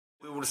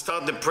We'll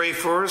start the pray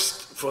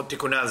first for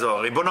Tikkunei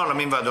Zohar. ריבון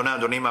העולמים ואדוני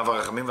אדונים אב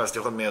הרחמים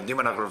והסליחות מיידים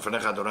אנחנו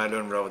לפניך אדוני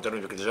אלוהינו ולאבותינו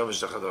וקדשנו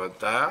ושתך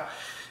תורתה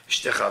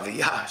אשתך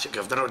אביה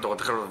שקרבתנו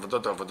לתורתך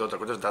ולעבודות העבודות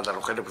הקודש ונתת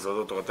לנו חלק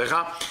בסודות תורתך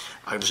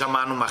הקדושה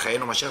מענו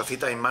מחיינו מה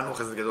שעשית עמנו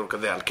חסד גדול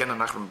כזה על כן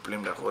אנחנו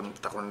מפלים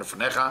תחתונים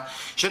לפניך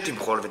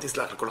שתמחול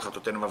ותסלח לכל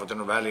חטאותינו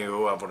ואבותינו ואל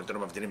יהיו עוונותינו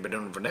מבדילים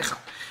בינינו לבניך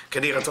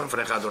כן יהי רצון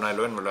לפניך אדוני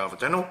אלוהינו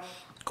ולאבותינו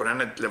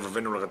כונן את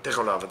לבבנו לרתך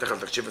ולאהבתך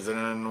ותקשיב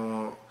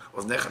אזנינו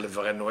אוזניך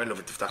לברנו אלו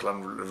ותפתח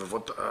לנו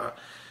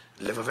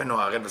לבבנו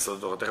הערל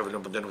בסודות תורתך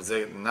ולאום פנינו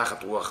וזה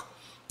נחת רוח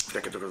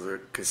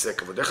כיסא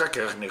כבודיך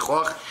כרך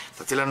ניחוח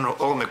תציל לנו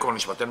אור מקור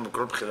נשמתנו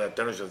בכל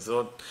בחילתנו של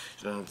זאת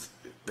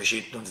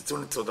ושיתנוצצו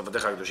נצרות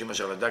עבדיך הקדושים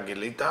אשר לדע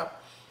גילית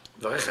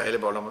דבריך האלה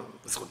בעולם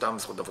זכותם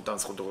זכות אבותם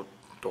זכות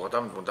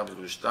תורתם ותמותם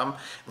וקדושתם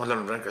מאוד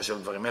לנו דברים כאשר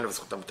דברים אלה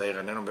וזכותם תאיר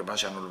עינינו במה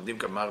שאנו לומדים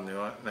כמר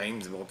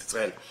נעים זמירות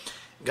ישראל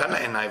גם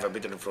לעיניי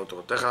והביט על נפלאות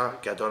תורתך,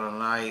 כי אדון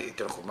אדוני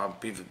ייתן חוכמה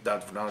בפיו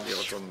ודעת ונאמר לי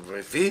רצון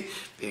ורפי,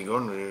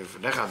 ויגון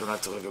לפניך אדוני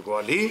צורך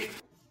וגואלי.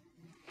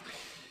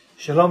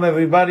 Shalom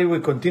everybody,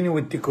 we continue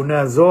with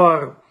Tikkunei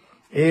Zohar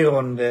here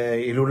on the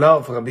Eliyahu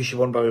of Rabbi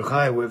Shimon Bar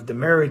Yochai. We have the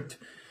merit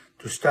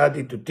to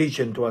study, to teach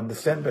and to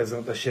understand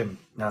Be'ezrat Hashem.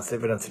 נעשה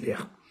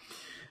ונצליח.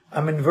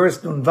 I'm in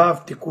verse נ"ו,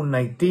 תיקון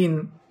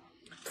 19,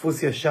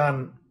 דפוס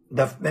ישן,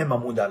 דף מ'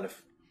 עמוד א'.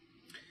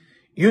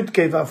 י' כ'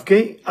 ו' כ'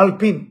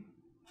 אלפין.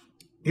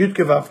 Yud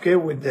Kevavke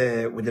with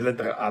the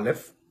letter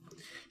Aleph,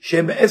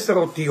 Shem 10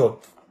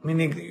 אותיות,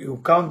 meaning you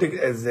count it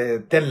as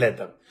 10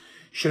 letter.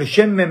 של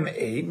שם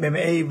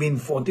מ"א mean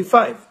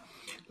 45,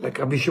 like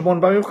רבי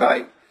שמעון בר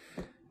יוחאי,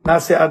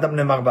 נעשה אדם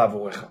נאמר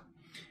בעבורך.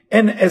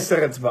 אין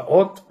 10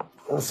 אצבעות,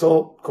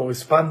 also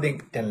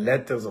corresponding 10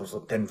 letters, also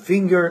 10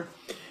 finger,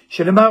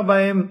 שנאמר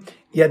בהם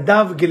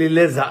ידיו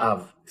גלילי זהב.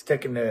 It's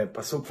taken a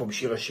pasuk from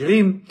שיר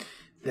השירים,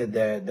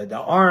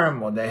 the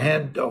arm or the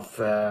hand of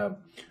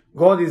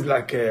God is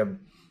like a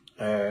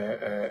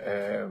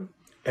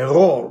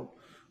roll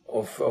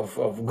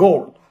of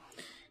gold.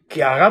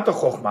 Ki'arat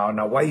HaChochma,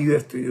 now why you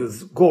have to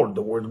use gold,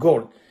 the word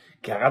gold?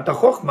 Ki'arat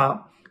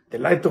HaChochma, the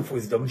light of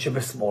wisdom,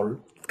 שבשמאל,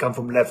 it comes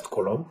from left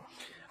column.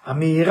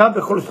 המאירה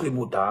בכל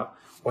שלמותה,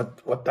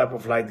 what type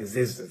of light is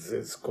this?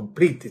 It's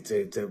complete,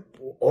 it's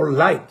all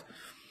light.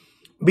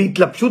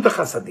 בהתלבשות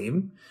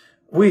החסדים,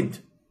 with,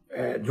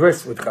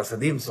 dressed with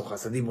חסדים, so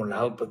חסדים will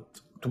help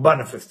it to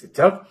manifest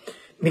itself,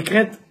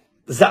 נקראת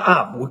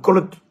Za'ab, we call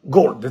it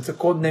gold. That's a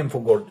code name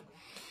for gold.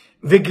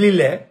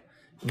 Veglile,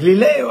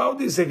 how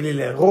do you say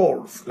glile?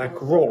 Rolls, like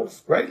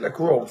rolls, right? Like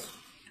rolls.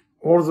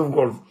 Rolls of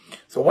gold.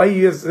 So why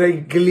you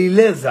say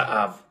glile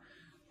za'av?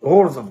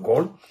 Rolls of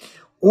gold.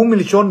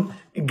 Umilshon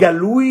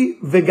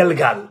galui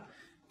vegalgal.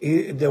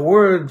 The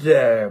word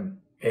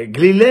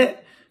glile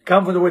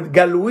comes from the word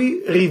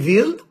galui,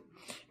 revealed.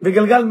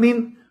 Vegalgal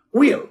mean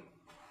wheel.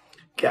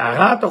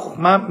 Ke'arat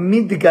ha'chokhmah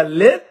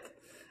mitgalet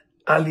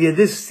al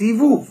yedei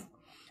sivuv.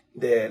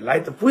 The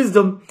light of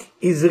wisdom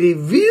is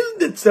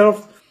revealed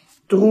itself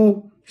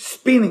through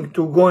spinning,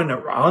 to going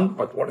around.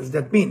 But what does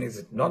that mean? Is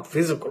it not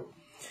physical?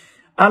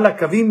 Al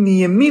hakavim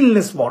miyamin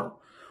lesmol,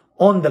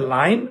 on the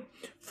line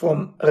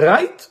from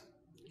right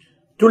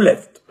to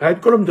left,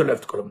 right column to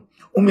left column.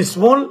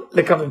 Umismol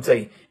lekav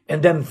emtzai,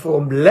 and then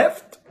from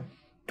left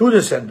to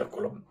the center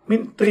column,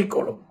 mean 3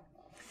 column.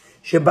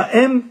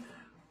 Shebaem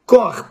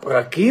koach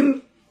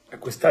prakim,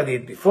 like we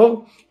studied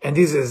before, and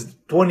this is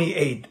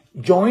 28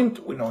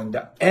 joint. We know in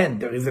the end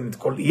the reason it's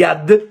called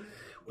yad,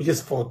 which is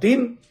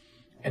 14,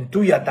 and 2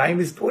 yadayim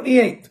is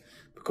 28,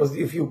 because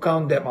if you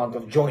count the amount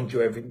of joint you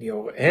have in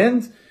your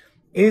hands,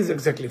 is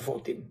exactly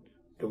 14.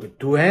 So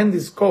 2 hands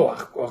is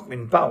koach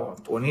means power,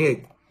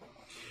 28.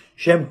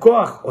 Shem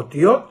koach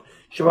otiyot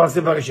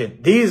sheba'aseh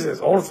barishit. This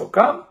has also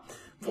come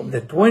from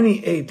the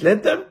 28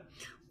 letter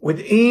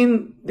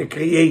within the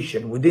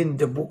creation, within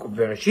the book of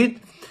Bereshit.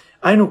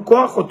 היינו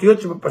כוח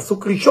אותיות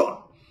שבפסוק ראשון.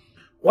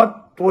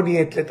 What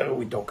 28 letters are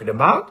we talking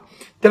about?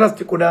 Tell us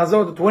תיקוני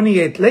הזוהר, the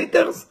 28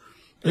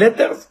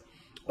 letters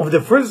of the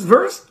first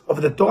verse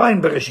of the Torah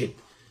in Bereshit.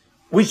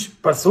 Which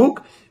פסוק?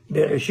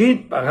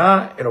 בראשית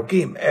ברא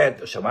אלוקים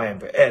את השמיים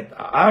ואת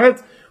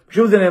הארץ.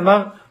 משום זה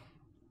נאמר,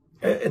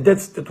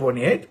 that's the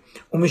 28.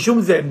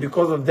 ומשום זה,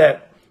 because of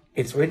that,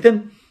 it's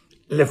written,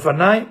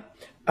 לפניי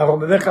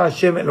ארוממך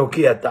השם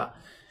אלוקי אתה.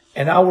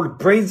 And I will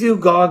praise you,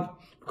 God,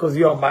 because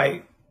you are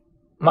my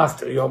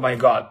Master, you're my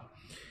God.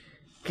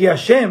 Ki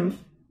Hashem,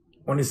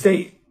 when you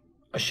say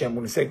Hashem,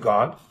 when you say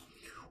God,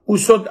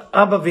 Usod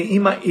Abba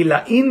ve'ima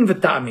ila'in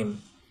v'ta'amim.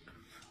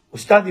 We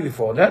studied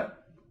before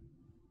that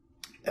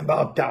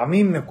about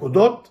ta'amim,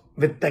 nekudot,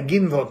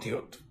 v'tagin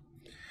v'otiyot.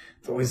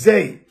 So we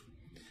say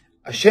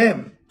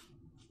Hashem,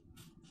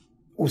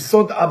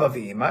 Usod Abba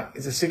ve'ima,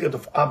 is a secret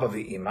of Abba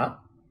ve'ima,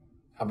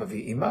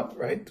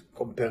 right?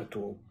 Compared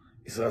to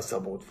Israel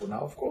Sabot for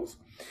now, of course.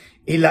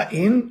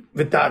 Ila'in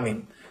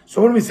v'ta'amim.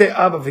 So when we say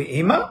Abba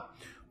ve'ima,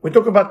 we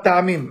talk about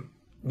ta'amim,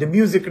 the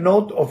music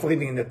note of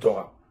reading the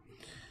Torah.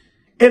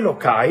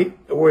 Elokai,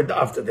 the word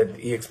after that,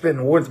 he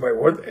explained words by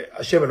word,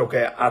 Hashem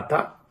Elokai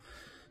ata.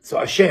 So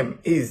Hashem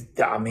is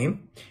ta'amim.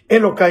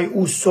 Elokai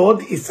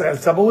usod Israel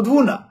Saba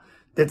Udvuna.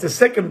 That's the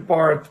second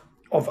part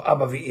of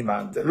Abba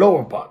V'Ima, the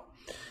lower part.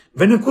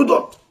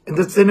 V'nekudot, and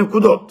that's the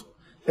nekudot.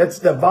 That's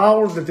the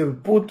vowels that you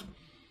put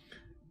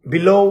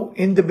below,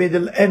 in the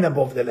middle, and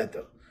above the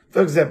letter.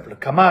 For example,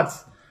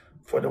 kamatz,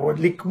 for the word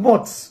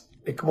likmotz.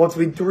 Likmotz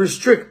means to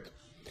restrict.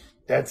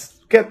 That's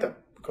keter,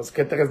 because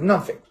keter has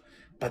nothing.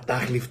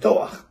 Patach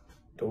liftoach,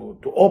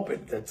 to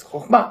open. That's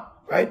chokhmah,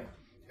 right?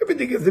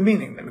 Everything has a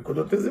meaning. The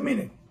nekudot has a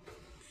meaning.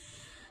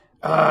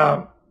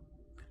 Ata,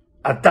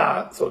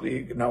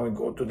 now we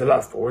go to the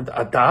last word,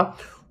 ata,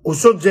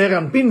 usot zer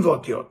anpin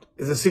v'otiot,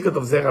 is the secret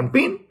of zer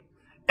anpin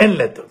and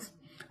letters.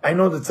 I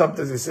know that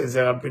sometimes they say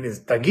zer anpin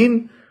is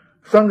tagin,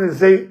 sometimes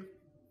they say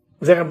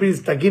zer anpin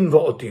is tagin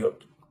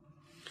v'otiot.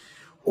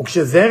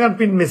 וכשזעיר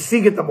אנפין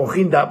משיג את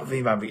המוחין דאבא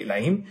ואימא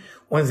ועילאים,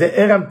 when the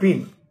זעיר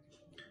אנפין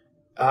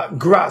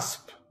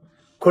grasp,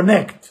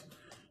 connect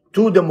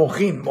to the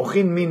מוחין,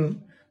 מוחין mean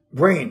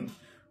brain,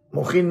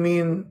 מוחין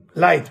mean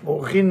light,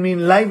 מוחין mean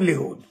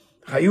livelihood,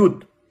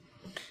 חיות.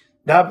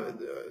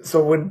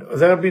 So when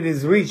זעיר אנפין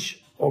is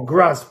reach or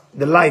grasp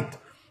the light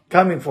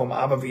coming from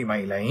אבא ואימא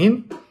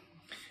עילאים,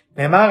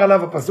 נאמר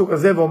עליו הפסוק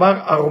הזה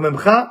ואומר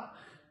ארוממך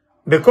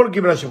בכל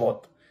גמל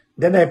השמות.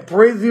 Then I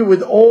praise you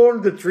with all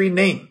the three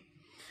names.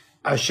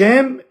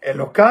 Hashem,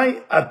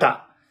 Elokai,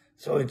 Ata.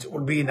 So it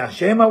will be in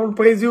Hashem I will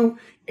praise you,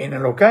 in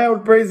Elokai I will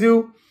praise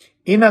you,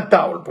 in Ata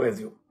I will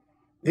praise you.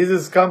 This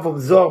has come from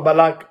Zohar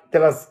Balak,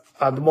 tell us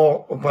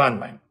Admor of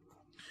Brandmine.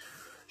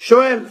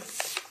 שואל,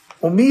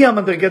 ומי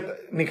המדרגת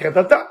נקראת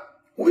Ata?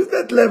 Who is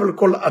that level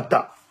called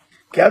Ata?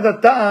 כי עד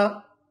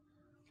Ata,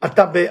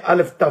 Ata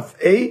באלף תף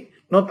A,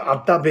 not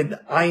Ata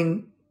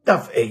בעין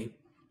תף A.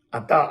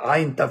 Ata,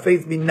 עין תף A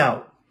is mean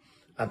now.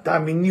 Ata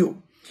mean you.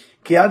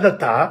 כי עד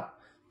Ata,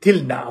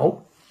 till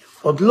now,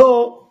 עוד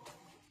לא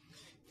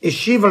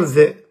השיב על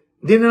זה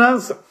דין אין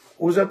אנסר,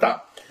 הוא זה אתה.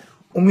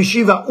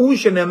 ומשיב ההוא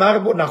שנאמר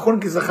בו,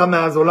 נכון כי זכה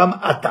מאז עולם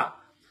אתה.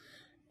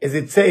 As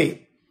it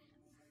say,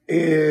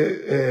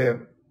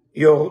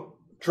 your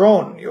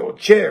throne, your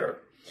chair,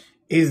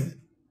 is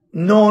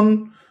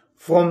known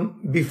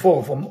from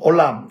before, from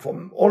עולם,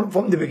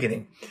 from the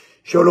beginning.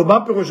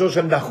 שעולמה פירושו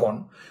של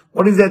נכון.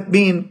 What does that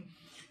mean?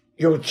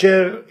 Your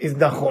chair is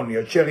נכון,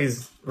 your chair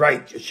is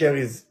right, your chair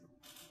is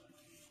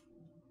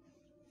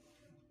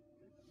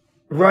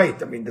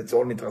right, I mean, that's the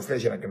only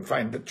translation I can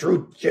find, the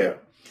truth chair.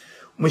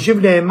 ומשיב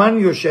נאמן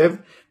יושב,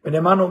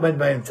 ונאמן עומד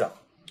באמצע.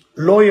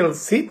 Loyal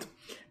sit,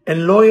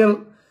 and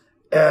loyal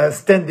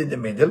stand in the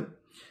middle.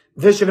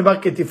 זה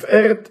שנאמר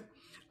כתפארת,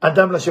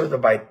 אדם לשבת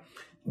בבית.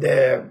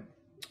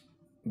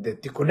 The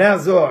תיקוני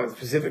הזוהר,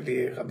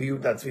 specifically רבי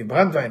יהודה צבי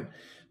ברנדווין,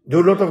 do a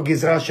lot of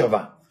גזרה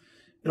שווה.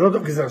 A lot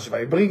of גזרה שווה.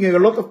 He bring a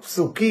lot of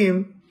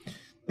psukim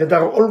that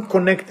are all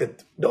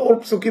connected. The all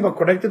psukim are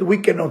connected, we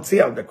cannot see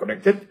how they're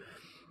connected.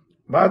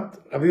 But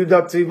Rabbi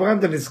Yehuda Tzvi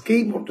Brandel is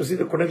able to see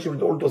the connection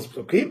with all those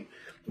psukim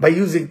by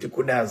using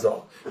Tikkunei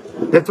Zohar.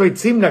 That's why it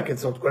seems like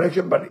it's not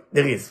connection, but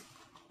there is.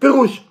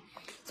 Pirush.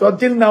 So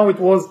until now it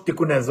was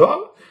Tikkunei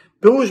Zohar.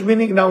 Pirush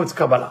meaning now it's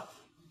Kabbalah.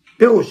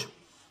 Pirush.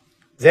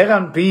 זעיר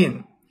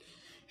אנפין,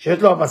 שיש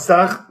לו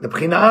המסך, זה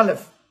בחינה א'.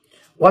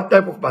 What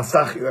type of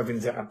מסך you have in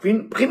זעיר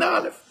אנפין? בחינה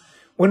א'.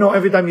 We know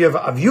every time you have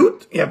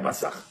אביות, you have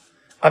מסך.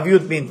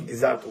 אביות means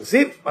desire to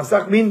receive,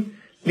 מסך means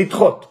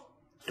לדחות.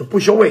 To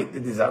push away the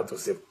desire to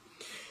receive.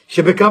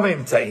 שבקו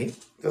האמצעי,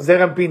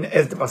 זעיר אנפין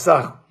as the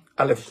מסך,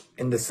 א'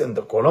 in the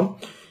center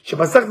column,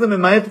 שמסך זה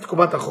ממעט את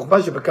קומת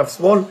החוכמה שבקו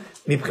שמאל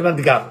מבחינת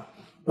גר.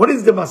 What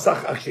is the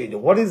מסך actually do?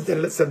 What is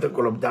the center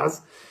column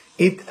does?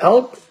 It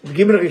helps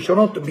גימל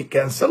ראשונות to be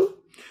cancelled,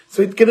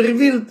 so it can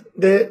reveal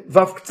the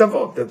ו'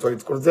 קצוות, that's why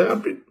it's called זעיר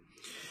אנפין.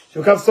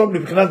 שבקו שמאל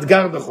מבחינת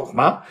גר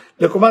בחוכמה,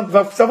 לקומת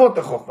ו' קצוות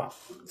החוכמה.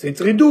 So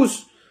it's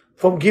reduced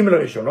from גימל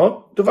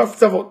ראשונות to ו'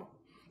 קצוות.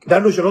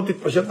 דענו שלא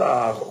תתפשט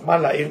החוכמה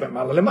להעיר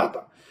במעלה למטה.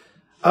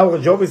 Our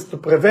job is to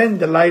prevent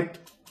the light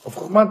of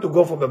Chokhmah to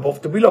go from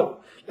above to below,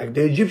 like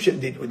the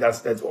Egyptians did with us,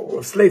 that's why we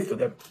were slaves to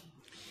them.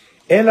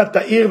 אלא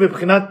תאיר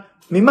בבחינת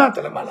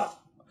ממטה למעלה.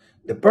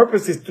 The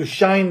purpose is to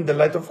shine the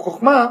light of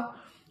Chokhmah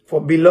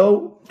from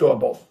below to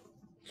above.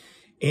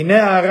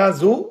 הנה הערה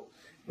זו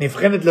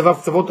נבחנת לבב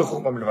קצוות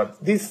החוכמה בלבד.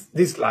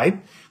 This light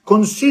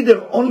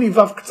consider only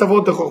וב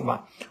קצוות החוכמה,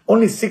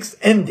 only 6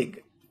 ending,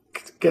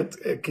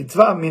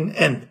 קצבה mean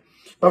end,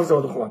 וב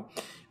קצוות החוכמה,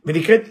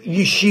 ונקראת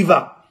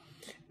ישיבה.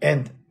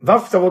 And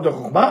ו' קצוות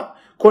החוכמה,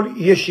 כל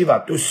ישיבה,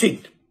 to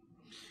sit.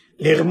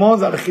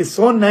 לרמוז על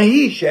חסרון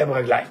נהי שהם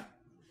רגליים.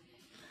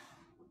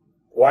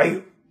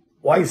 Why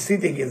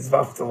sitting is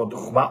ו' קצוות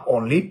החוכמה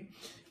only?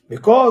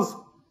 Because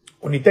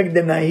when you take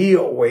the נהי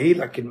away,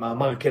 like in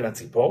מאמר כן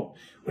הציפור,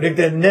 when you take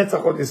the נצח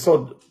עוד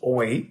יסוד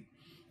away,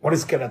 what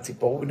is כן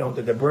הציפור? We know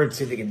that the bird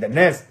sitting in the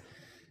nest,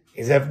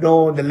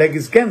 the leg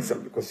is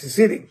cancelled because he's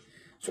sitting.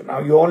 So now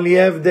you only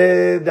have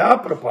the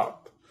upper part.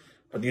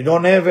 But you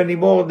don't have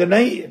anymore the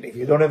na'i. And if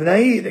you don't have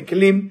na'i, the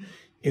kelim,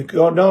 you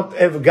cannot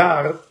have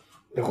gar,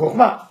 the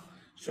chokhmah.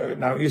 So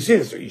now you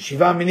see, so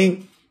yeshiva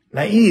meaning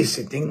na'i is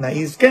sitting,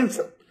 na'i is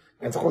cancelled.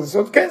 And so it's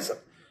not cancelled.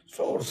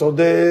 So also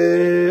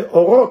the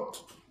orot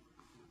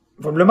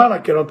from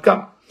lemala cannot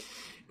come.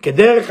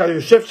 כדרך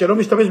היושב שלא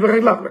משתמש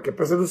ברגליו, like a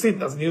person who sit,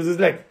 doesn't use his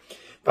leg.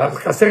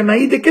 חסר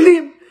נאי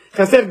דקלים,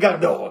 חסר גר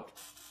דאורות.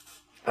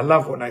 I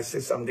love when I say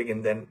something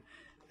and then,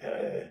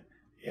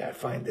 I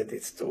find that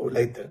it's too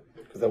later,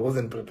 because I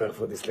wasn't prepared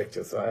for this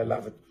lecture, so I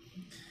love it.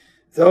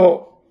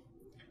 So,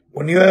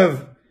 when you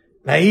have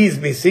נאי is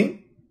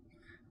missing,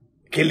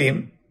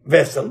 כלים,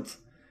 vessels,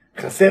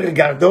 חסר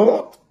גר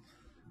דאורות,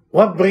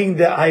 what brings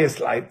the highest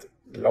light?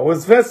 The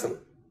lowest vessel.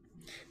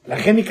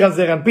 לכן נקרא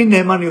זעיר אנפין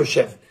נאמן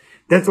יושב.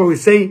 That's what we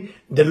say,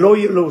 the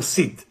loyal who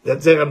sit, that's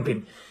זעיר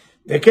אנפין.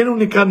 וכן הוא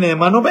נקרא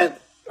נאמן עומד,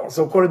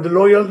 also called the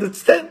loyal that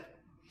stand.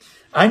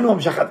 היינו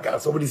המשכת גר,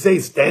 so when you say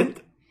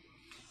stand,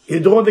 you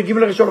draw the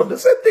גימל הראשון, the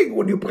same thing,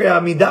 when you pray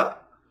עמידה,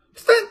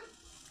 stand,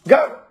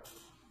 גר.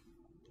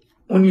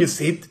 when you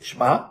sit,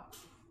 שמע,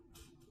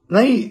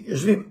 נאי,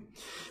 יושבים.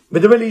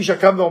 בדומה לאיש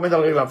הקם ועומד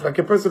על רגליו, like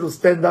a person who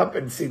stand up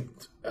and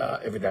sit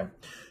every time.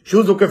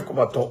 שהוא זוקף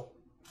קומתו,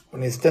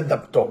 when he stand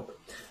up tall.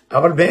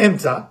 אבל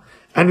באמצע,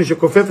 היינו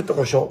שכופף את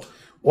ראשו,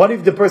 what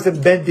if the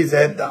person bent his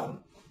head down?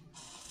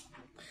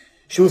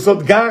 שהוא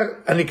סוד גר,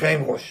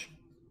 הנקראים ראש.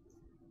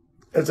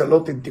 There's a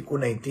lot in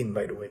Tikkun 18,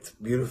 by the way, it's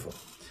beautiful.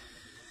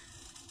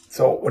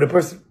 So, when a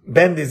person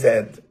bend his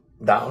head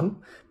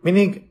down,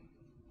 meaning,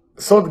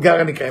 סוד גר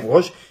הנקראים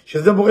ראש,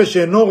 שזה מורה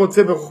שאינו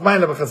רוצה בחוכמה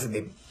אלא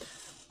בחסדים.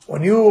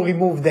 When you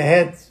remove the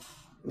head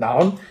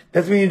down,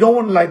 that's when you don't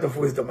want light of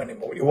wisdom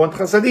anymore, you want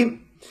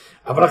חסדים.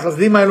 אבל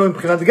החסדים האלו הם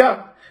מבחינת גר,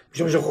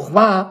 משום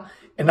שחוכמה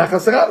אינה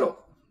חסרה לו.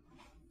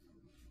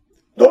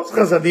 Those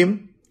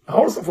חסדים are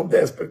also from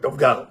the aspect of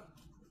גר.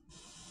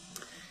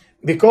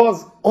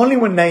 Because only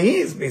when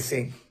nahi is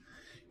missing,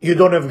 you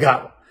don't have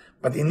gar.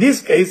 But in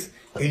this case,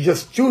 you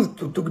just choose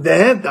to take the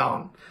head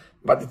down,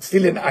 but it's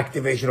still an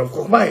activation of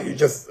chokhmah. You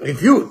just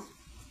refuse.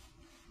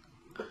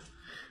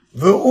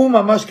 והוא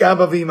ממש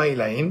כאבא ואמא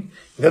עילאין.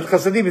 That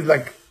חסדים is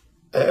like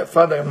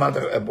father and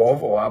mother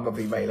above, או אבא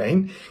ואמא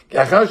עילאין.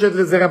 כי אחר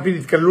שזעיר אנפין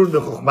התקללו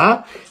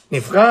בחוכמה,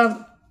 נבחן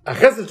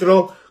החסד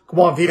שלו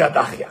כמו אוויר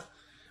הדחיה.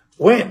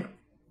 When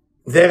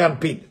זעיר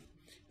אנפין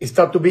is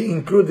start to be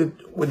included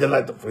with the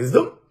light of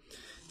wisdom,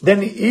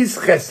 then his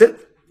chesed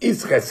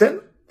is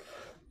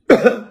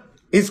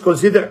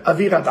considered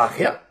avir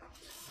adachia,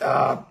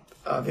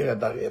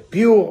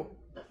 pure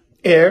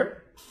air.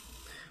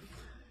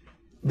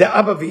 The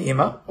Abba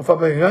v'Ima of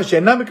Abba v'Ima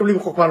she'enam mekablim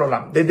chokmah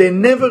l'olam, that they're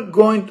never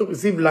going to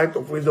receive light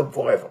of wisdom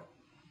forever.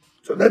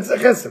 So that's a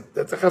chesed,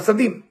 that's a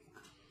chasadim.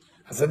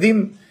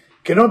 Chasadim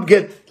cannot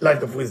get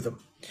light of wisdom.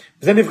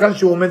 וזה נבחן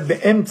שהוא עומד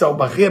באמצע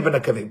ובכריע בין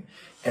הקווים.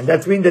 And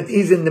that means that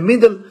he's in the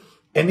middle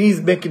and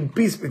he's making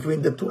peace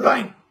between the two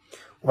lines.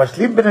 הוא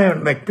משלים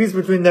ביניהם, make peace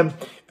between them,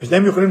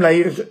 ושניהם יכולים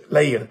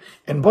להאיר,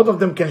 and both of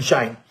them can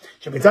shine.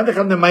 שמצד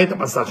אחד ממעט את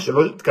המסך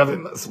שלו, את קו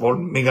שמאל,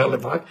 מגר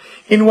לבק,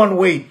 in one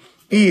way,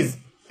 is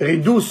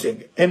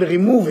reducing and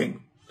removing,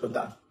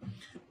 תודה,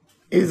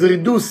 is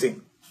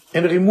reducing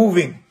and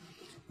removing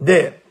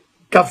the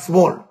קו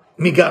שמאל,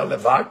 מגר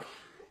לבק,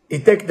 he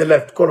take the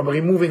left column,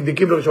 removing the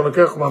קיבל ראשון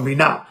לקרח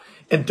ומבינה,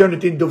 and turn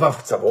it into ו'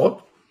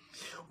 קצוות,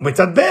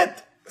 ומצד ב',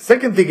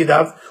 second thing he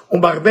does,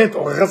 הוא מרבה את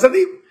אורך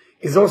חסדים,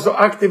 is also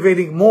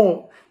activating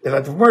more the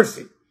light of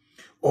mercy.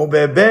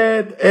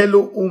 ובבית אלו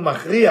הוא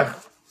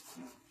מכריח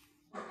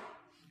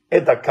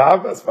את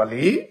הקו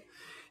השמאלי,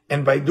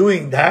 and by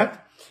doing that,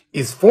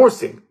 is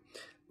forcing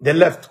the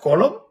left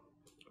column,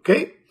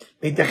 okay,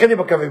 להתייחד עם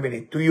הקו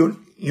הימני, to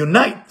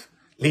unite,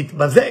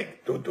 להתמזג,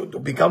 to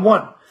become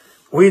one,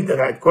 with the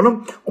right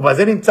column,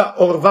 ובזה נמצא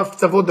אור ו'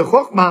 קצוות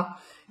דחוכמה,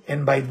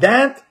 and by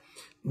that,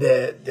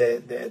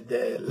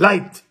 the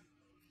light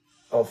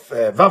of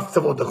ו'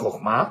 קצוות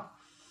דחוכמה,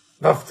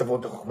 ו'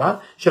 קצוות החוכמה,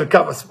 של קו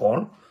השמאל,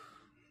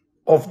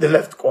 of the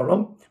left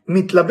column,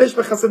 מתלבש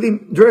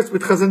בחסדים, dressed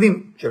with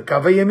חסדים, של קו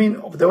הימין,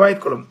 of the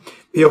right column,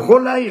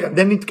 ויכול להאיר,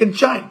 then it can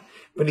shine,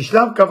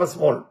 ונשלם קו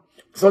השמאל,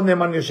 בסוד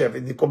נאמן יושב,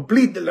 and you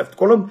complete the left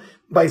column,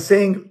 by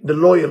saying the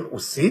loyal who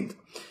sit,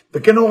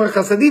 וכן אור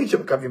החסדים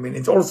שבקו ימין,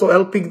 it's also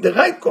helping the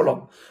right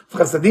column,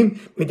 חסדים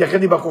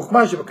מתייחד עם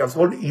החוכמה שבקו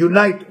שמאל,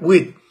 unite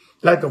with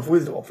light of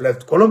wisdom of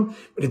left column,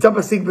 ונמצא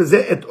בסיג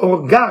בזה את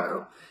אור גר,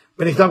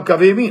 ונשלם קו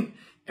הימין,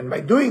 and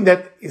by doing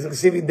that, is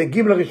receiving the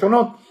גימל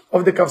הראשונות of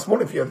the קו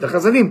שמאל, if you have the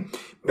חסדים.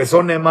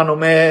 בסוד נאמן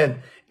עומד,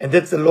 and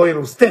that's the loyal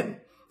who stand.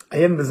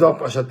 עיין בזוהר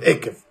פרשת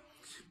עקב.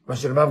 מה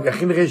שלמד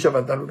גחין רישא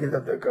ונתנו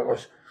גידת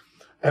כראש.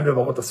 הם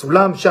במרות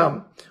הסולם שם,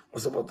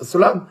 also במרות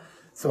הסולם.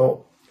 So,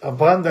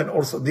 Brandon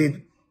also did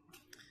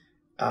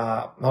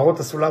מרות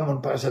הסולם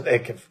on פרשת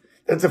עקב.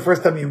 That's the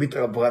first time you meet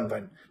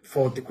Brandon,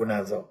 before תיקוני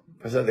הזוהר,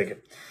 פרשת עקב.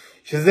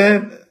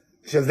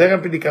 שזה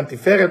רמפי נקרא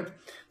תפארת,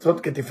 זאת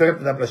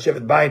כתפארת אדם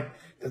לשבת בית,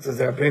 זה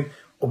זעיר אנפין,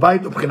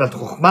 ובית הוא בחינת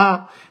חוכמה,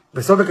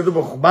 בסוד הכתוב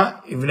בחוכמה,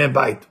 יבנה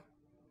בית.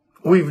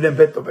 הוא יבנה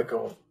ביתו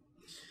בקרוב.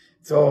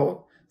 So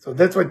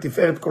that's why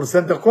תפארת כל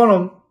center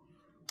column,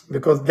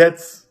 because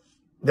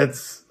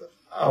that's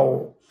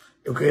how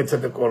you create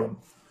center column.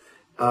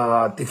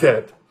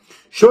 תפארת.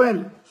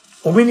 שואל,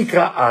 ומי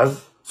נקרא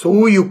אז? So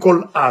who you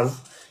call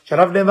אז?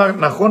 שעליו נאמר,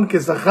 נכון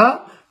כזכה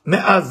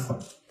מאז.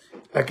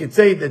 Like it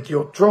say that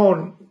your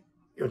throne,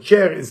 your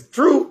chair is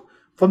true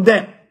from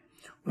then.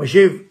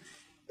 Meshiv.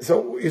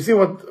 So you see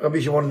what Rabbi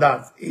Shimon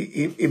does.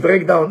 He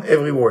breaks down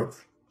every word.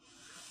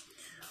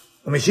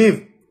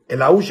 Meshiv.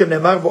 Eliyahu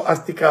שנאמר בו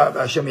אז תקרא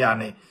והשם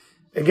יענה.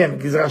 Again,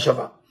 גזרה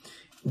שווה.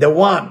 The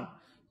one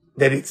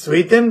that it's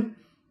written,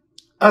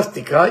 אז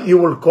תקרא, you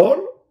will call,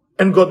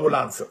 and God will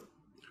answer.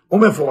 הוא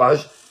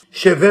מפורש,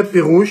 שווה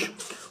פירוש,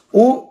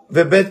 הוא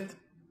ובית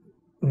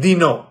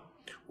דינו.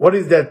 What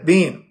does that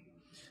mean?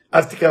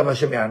 אז תקרא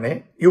והשם יענה,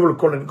 you will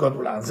call and God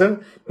will answer,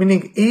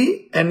 meaning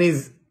he and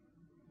his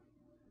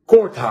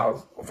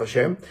courthouse of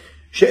השם,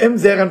 שהם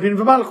זעיר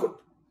אנפין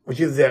ומלכות, which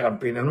is זעיר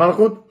אנפין and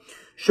מלכות,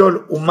 שואל,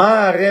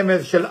 ומה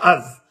הרמז של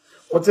אז?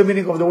 What's the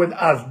meaning of the word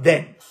אז?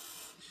 then.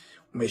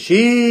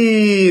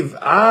 משיב,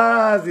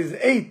 אז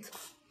is 8.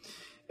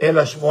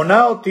 אלא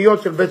 8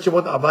 אותיות של בית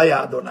שמות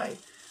הוויה אדוני.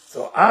 So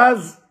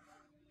אז,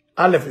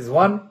 א' is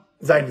 1,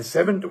 זין is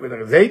 7,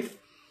 together is 8.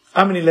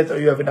 How many letters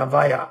you have in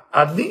הוויה?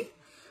 אדני.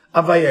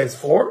 הוויה is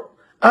 4.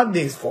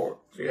 אדני is 4.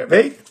 So you have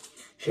 8.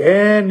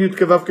 שאין י'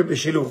 כו'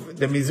 בשילוב,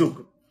 the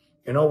מיזוג.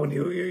 You know, when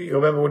you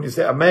remember when you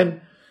say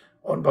amen,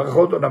 on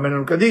ברכות, on amen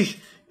on קדיש,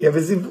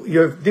 you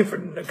have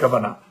different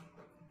כוונה.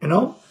 You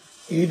know?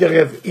 You either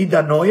have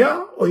אידה נויה,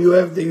 or you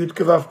have the י'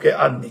 כו'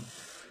 כאדני.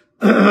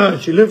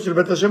 שילוב של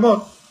בית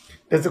השמות.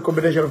 That's a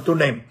combination of two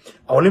names.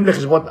 העולים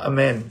לחשבות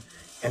amen.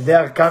 And they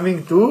are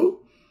coming to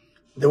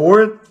the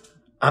word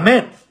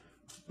amen.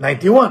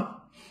 91.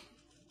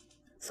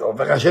 So,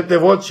 וראשי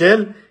תיבות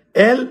של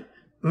אל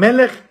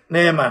מלך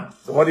נאמן.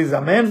 So, what is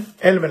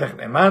amen? אל מלך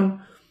נאמן.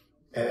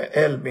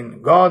 אל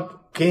mean God,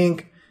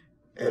 king,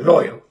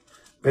 loyal.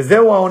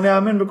 וזהו העונה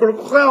amen בכל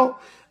כוחו,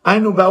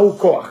 היינו באו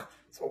כוח.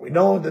 So, we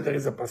know that there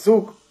is a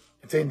pasuk,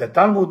 it's in the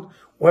Talmud,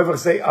 whoever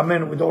say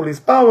amen with all his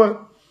power,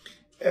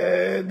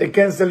 the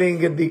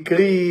canceling a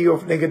decree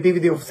of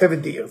negativity of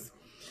 70 years.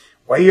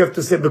 Why you have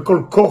to say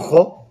בכל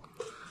כוחו,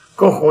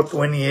 כוחו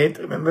 28,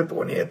 remember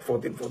 28,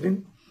 14.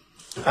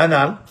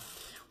 הנ"ל,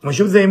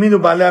 ומשום זה האמינו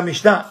בעלי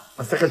המשנה,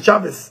 מסכת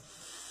שבס,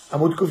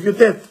 עמוד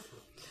ק"ט,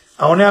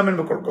 העונה אמן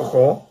בכל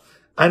כוחו,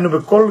 היינו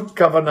בכל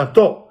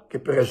כוונתו,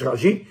 כפירש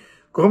רש"י,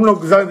 קוראים לו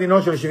גזר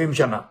דינו של 70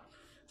 שנה.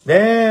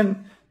 Then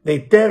they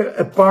tear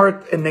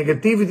apart a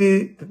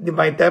negativity that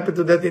might happen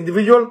to that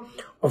individual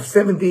of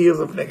 70 years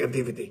of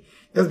negativity.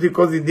 Just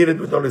because he did it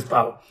with all his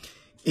power.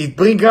 It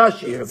bring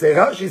Rashi.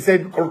 Rashi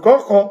said, בכל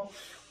כוחו,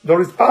 with all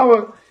his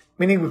power,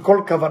 meaning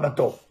בכל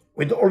כוונתו,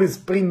 with all his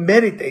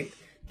premeditate,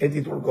 and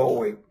it will go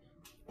away.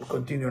 We'll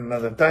continue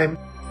another time.